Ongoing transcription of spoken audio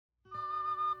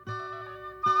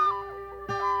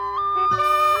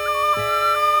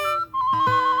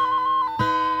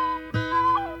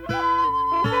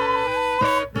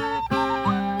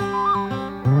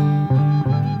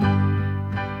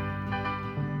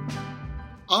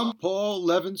I'm Paul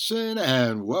Levinson,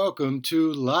 and welcome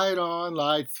to Light On,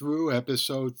 Light Through,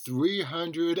 episode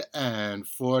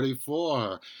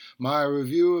 344, my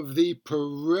review of The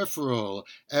Peripheral,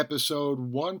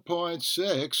 episode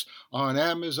 1.6, on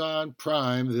Amazon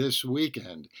Prime this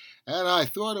weekend. And I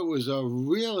thought it was a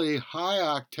really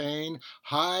high-octane,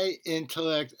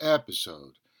 high-intellect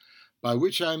episode, by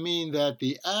which I mean that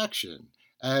the action,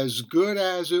 as good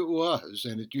as it was,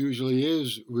 and it usually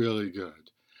is really good,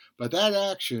 but that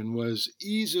action was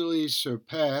easily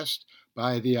surpassed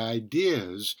by the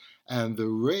ideas and the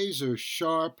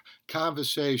razor-sharp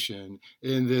conversation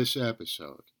in this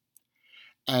episode.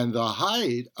 And the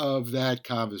height of that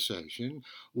conversation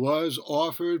was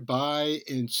offered by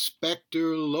Inspector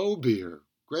Lowbeer.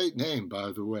 Great name,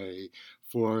 by the way,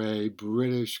 for a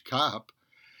British cop.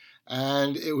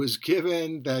 And it was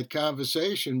given, that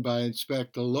conversation, by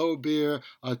Inspector Lowbeer,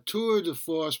 a tour de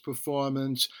force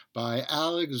performance by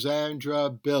Alexandra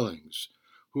Billings,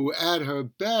 who at her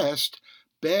best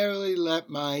barely let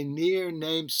my near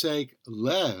namesake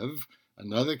Lev,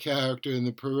 another character in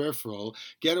The Peripheral,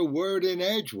 get a word in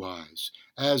edgewise,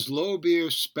 as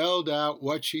Lowbeer spelled out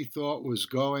what she thought was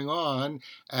going on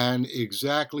and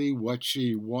exactly what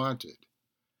she wanted.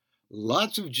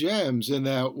 Lots of gems in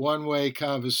that one-way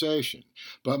conversation,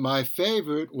 but my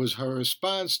favorite was her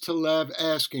response to Lev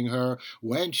asking her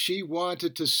when she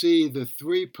wanted to see the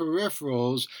three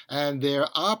peripherals and their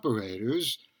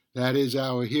operators, that is,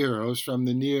 our heroes from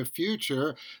the near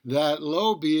future, that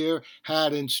Lowbeer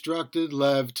had instructed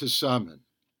Lev to summon.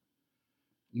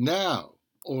 Now,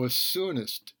 or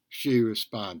soonest, she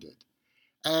responded.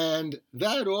 And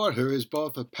that order is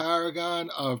both a paragon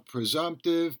of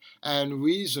presumptive and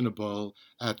reasonable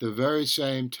at the very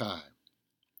same time.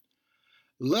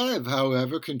 Lev,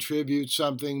 however, contributes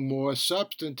something more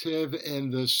substantive in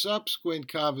the subsequent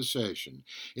conversation,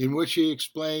 in which he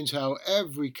explains how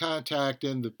every contact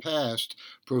in the past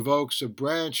provokes a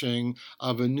branching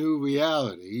of a new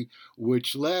reality,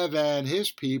 which Lev and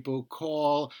his people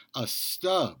call a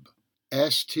stub,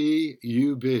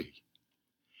 S-T-U-B.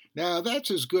 Now, that's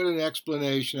as good an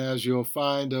explanation as you'll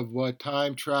find of what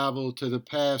time travel to the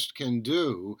past can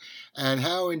do, and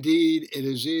how indeed it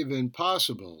is even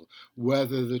possible,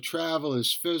 whether the travel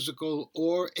is physical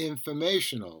or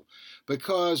informational,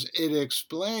 because it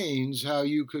explains how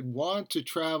you could want to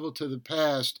travel to the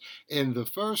past in the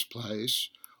first place,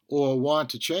 or want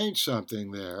to change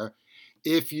something there,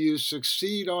 if you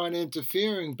succeed on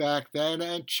interfering back then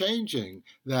and changing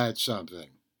that something.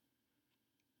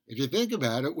 If you think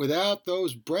about it, without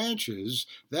those branches,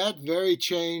 that very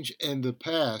change in the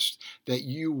past that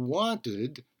you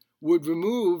wanted would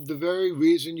remove the very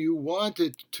reason you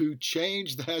wanted to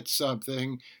change that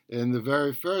something in the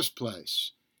very first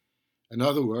place. In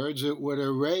other words, it would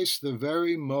erase the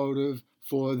very motive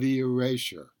for the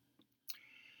erasure.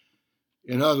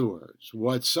 In other words,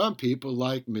 what some people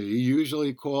like me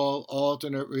usually call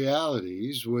alternate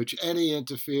realities, which any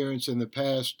interference in the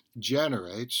past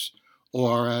generates,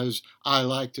 or as I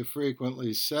like to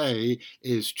frequently say,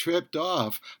 is tripped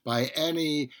off by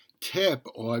any tip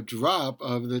or drop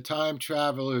of the time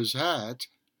traveler's hat,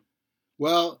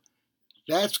 well,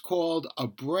 that's called a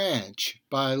branch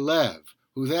by Lev,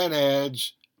 who then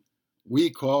adds, we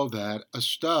call that a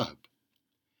stub.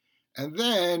 And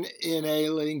then, in a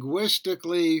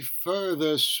linguistically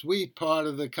further sweet part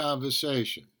of the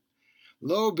conversation,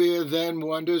 Lowbeer then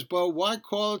wonders, but why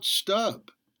call it stub?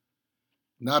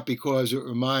 Not because it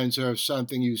reminds her of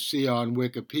something you see on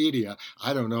Wikipedia.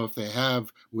 I don't know if they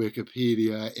have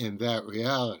Wikipedia in that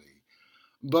reality.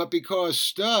 But because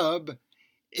stub,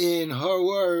 in her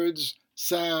words,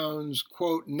 sounds,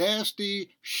 quote,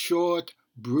 nasty, short,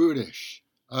 brutish,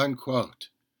 unquote.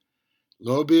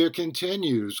 Lowbeer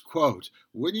continues, quote,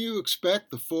 wouldn't you expect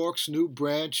the fork's new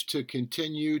branch to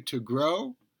continue to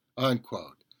grow?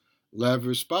 Unquote. Lev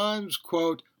responds,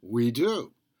 quote, we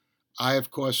do. I,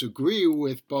 of course, agree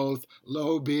with both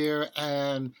Lowbeer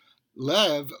and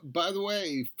Lev. By the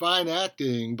way, fine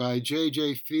acting by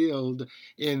J.J. Field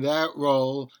in that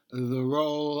role, the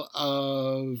role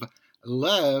of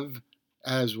Lev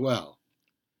as well.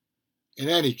 In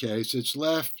any case, it's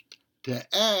left to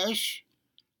Ash,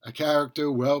 a character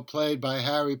well played by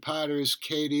Harry Potter's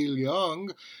Katie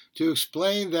Leung, to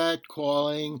explain that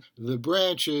calling the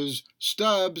branches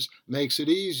stubs makes it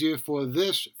easier for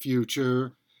this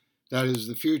future, that is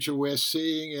the future we're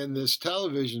seeing in this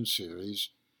television series,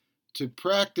 to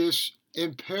practice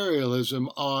imperialism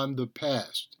on the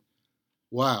past.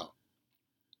 Wow.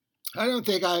 I don't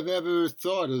think I've ever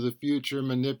thought of the future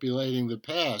manipulating the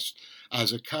past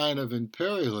as a kind of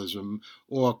imperialism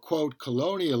or, quote,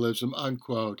 colonialism,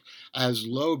 unquote, as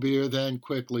Lowbeer then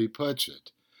quickly puts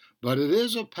it. But it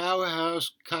is a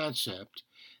powerhouse concept,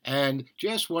 and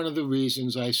just one of the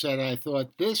reasons I said I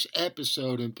thought this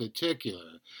episode in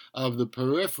particular of The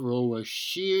Peripheral was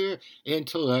sheer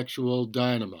intellectual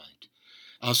dynamite.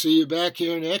 I'll see you back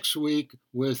here next week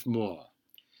with more.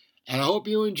 And I hope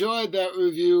you enjoyed that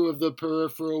review of The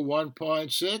Peripheral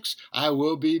 1.6. I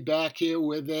will be back here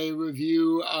with a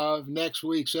review of next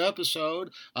week's episode.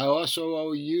 I also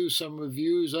owe you some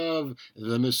reviews of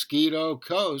The Mosquito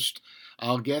Coast.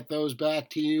 I'll get those back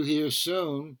to you here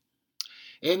soon.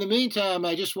 In the meantime,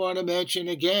 I just want to mention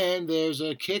again, there's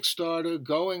a Kickstarter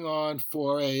going on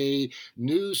for a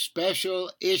new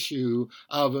special issue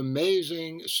of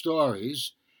Amazing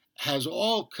Stories. Has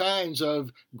all kinds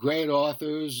of great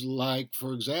authors, like,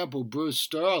 for example, Bruce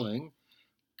Sterling,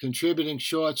 contributing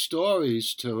short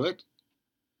stories to it.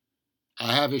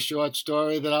 I have a short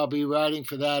story that I'll be writing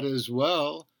for that as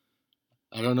well.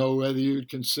 I don't know whether you'd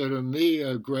consider me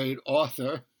a great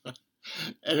author.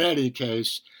 In any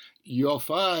case, you'll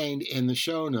find in the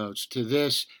show notes to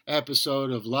this episode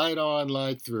of Light On,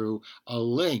 Light Through a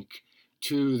link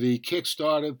to the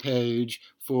Kickstarter page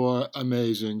for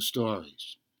Amazing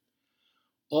Stories.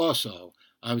 Also,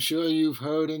 I'm sure you've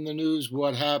heard in the news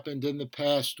what happened in the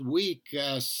past week.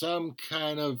 Some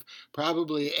kind of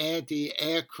probably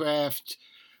anti-aircraft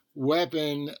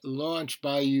weapon launched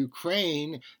by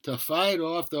Ukraine to fight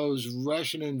off those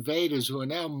Russian invaders who are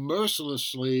now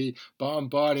mercilessly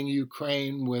bombarding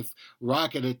Ukraine with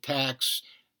rocket attacks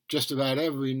just about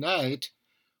every night.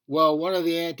 Well, one of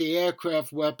the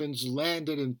anti-aircraft weapons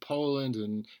landed in Poland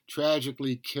and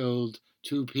tragically killed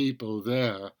 2 people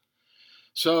there.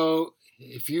 So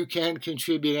if you can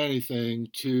contribute anything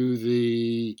to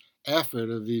the effort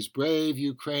of these brave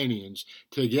Ukrainians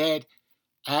to get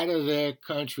out of their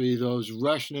country those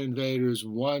Russian invaders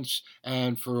once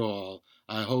and for all,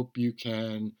 I hope you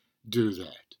can do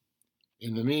that.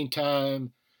 In the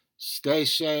meantime, stay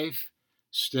safe,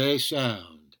 stay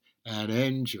sound, and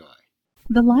enjoy.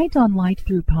 The Light On Light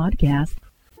Through podcast.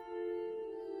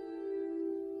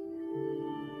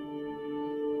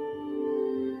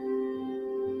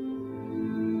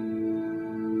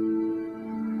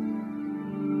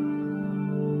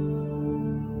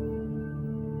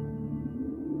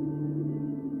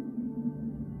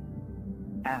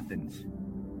 Athens,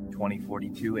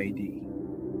 2042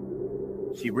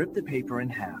 AD. She ripped the paper in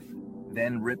half,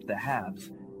 then ripped the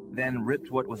halves, then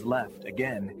ripped what was left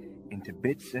again into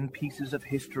bits and pieces of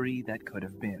history that could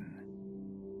have been.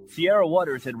 Sierra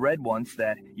Waters had read once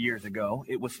that, years ago,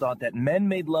 it was thought that men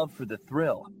made love for the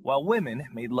thrill, while women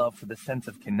made love for the sense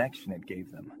of connection it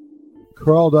gave them.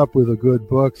 Curled Up with a Good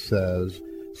Book says,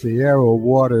 Sierra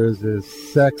Waters is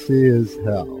sexy as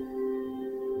hell.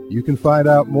 You can find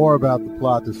out more about The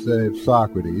Plot to Save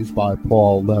Socrates by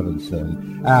Paul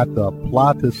Levinson at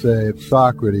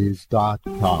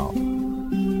theplottosavesocrates.com.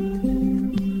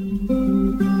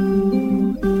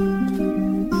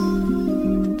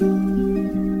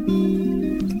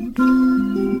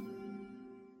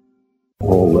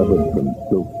 Paul Levinson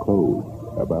Silk Code,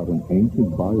 about an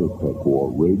ancient biotech war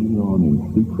raging on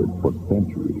in secret for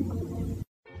centuries.